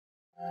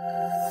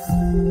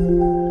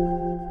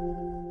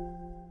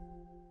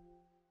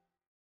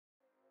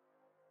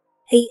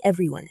Hey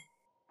everyone!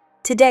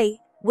 Today,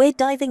 we're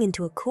diving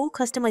into a cool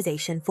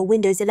customization for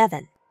Windows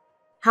 11.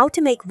 How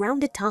to make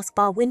rounded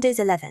taskbar Windows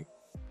 11.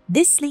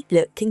 This sleek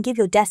look can give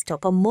your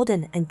desktop a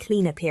modern and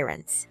clean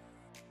appearance.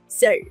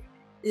 So,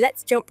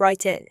 let's jump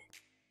right in.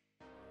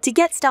 To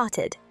get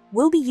started,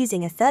 we'll be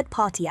using a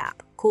third-party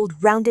app called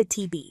Rounded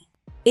TB.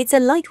 It's a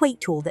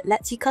lightweight tool that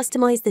lets you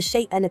customize the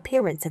shape and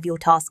appearance of your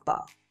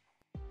taskbar.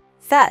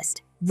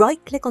 First,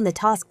 right-click on the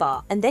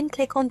taskbar and then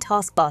click on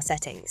Taskbar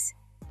Settings.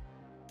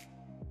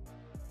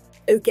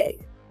 OK.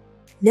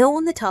 Now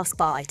on the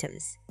taskbar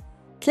items,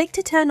 click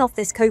to turn off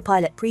this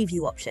Copilot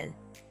preview option.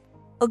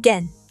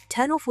 Again,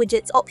 turn off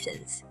widgets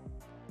options.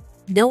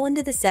 Now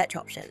under the search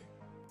option.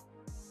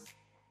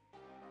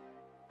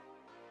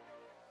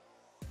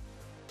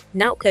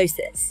 Now close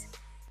this.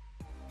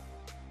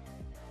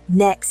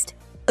 Next,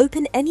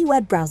 open any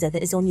web browser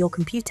that is on your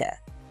computer.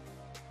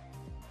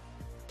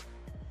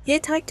 Here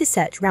type to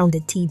search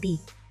Rounded TB.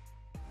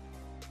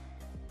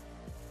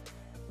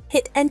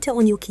 Hit enter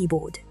on your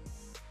keyboard.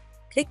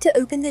 Click to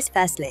open this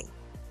first link,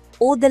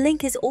 or the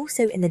link is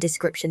also in the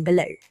description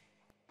below.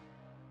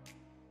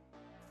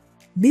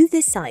 Move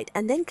this side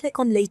and then click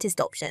on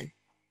latest option.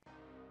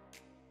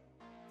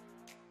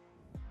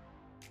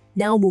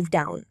 Now move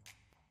down.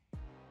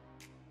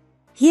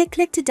 Here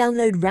click to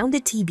download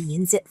Rounded TB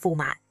in zip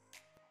format.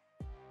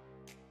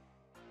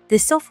 The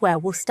software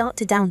will start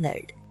to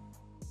download.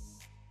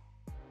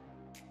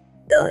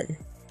 Done.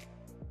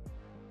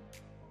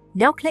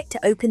 Now click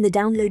to open the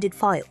downloaded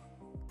file.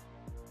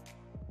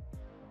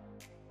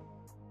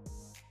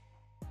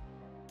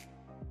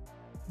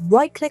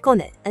 Right-click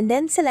on it and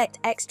then select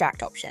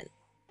Extract option.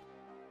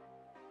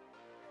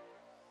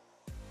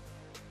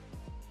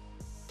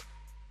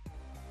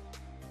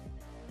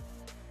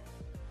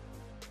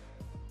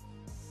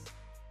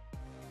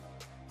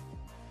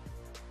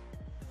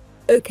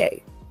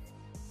 OK.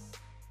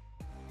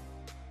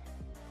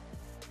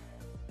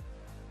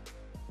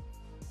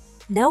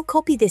 Now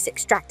copy this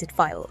extracted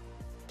file.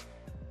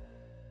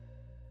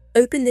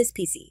 Open this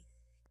PC.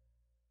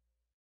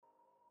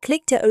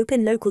 Click to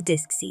open local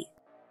disk C.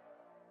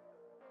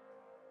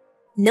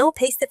 Now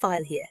paste the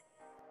file here.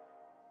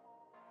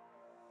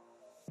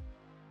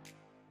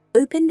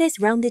 Open this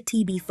Rounded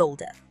TB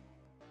folder.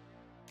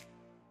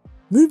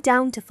 Move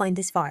down to find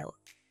this file.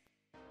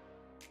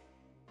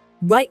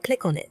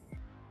 Right-click on it.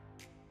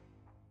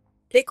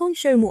 Click on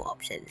Show More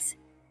options.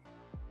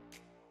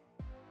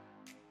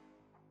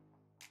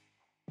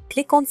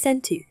 Click on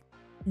Send to.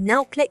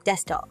 Now click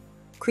Desktop.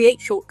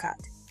 Create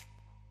Shortcut.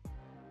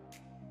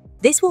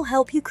 This will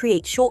help you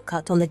create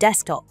shortcut on the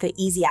desktop for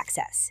easy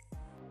access.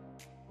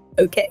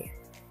 OK.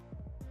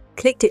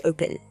 Click to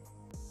open.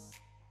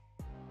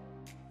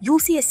 You'll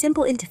see a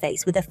simple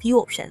interface with a few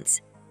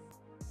options.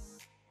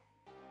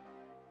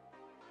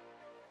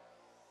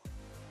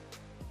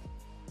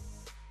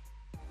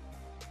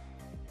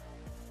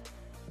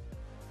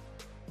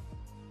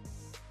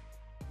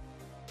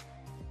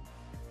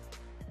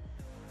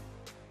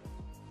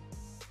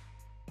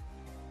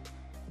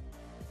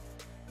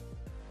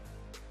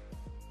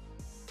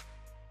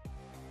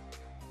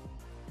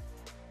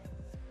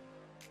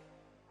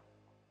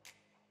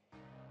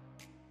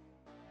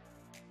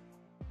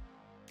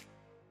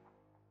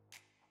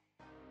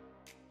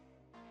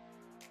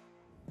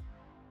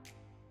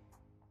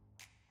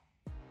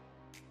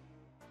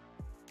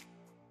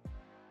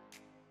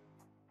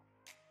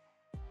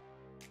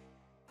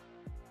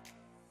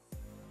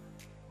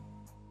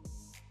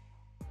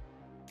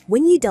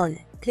 When you're done,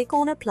 click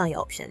on Apply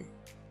option.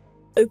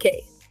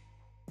 OK.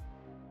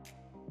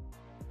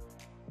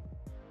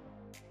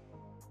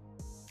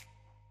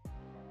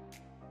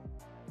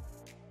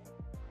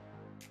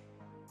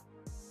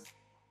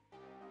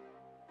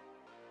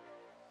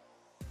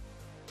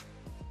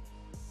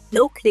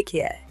 Now click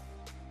here.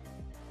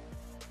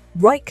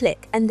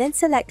 Right-click and then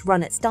select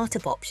Run at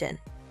Startup option.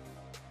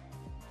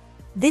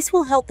 This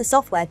will help the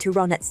software to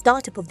run at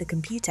startup of the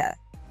computer.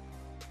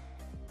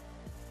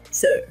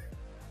 So,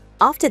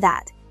 after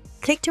that,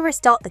 click to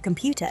restart the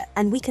computer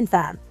and we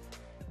confirm.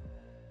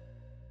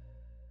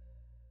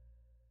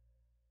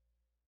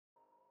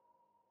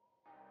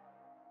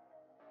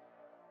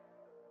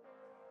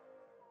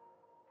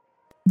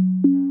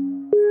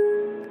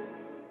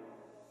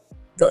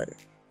 Done.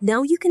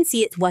 Now you can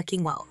see it's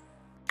working well.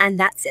 And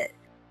that's it.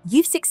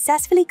 You've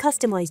successfully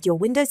customized your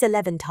Windows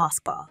 11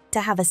 taskbar to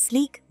have a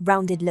sleek,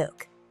 rounded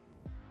look.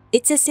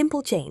 It's a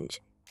simple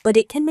change, but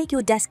it can make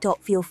your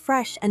desktop feel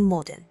fresh and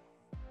modern.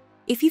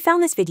 If you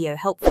found this video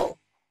helpful,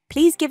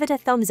 please give it a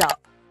thumbs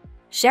up,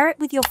 share it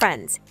with your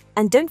friends,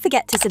 and don't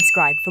forget to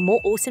subscribe for more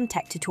awesome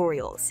tech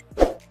tutorials.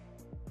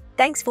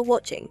 Thanks for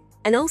watching,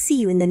 and I'll see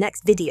you in the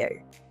next video.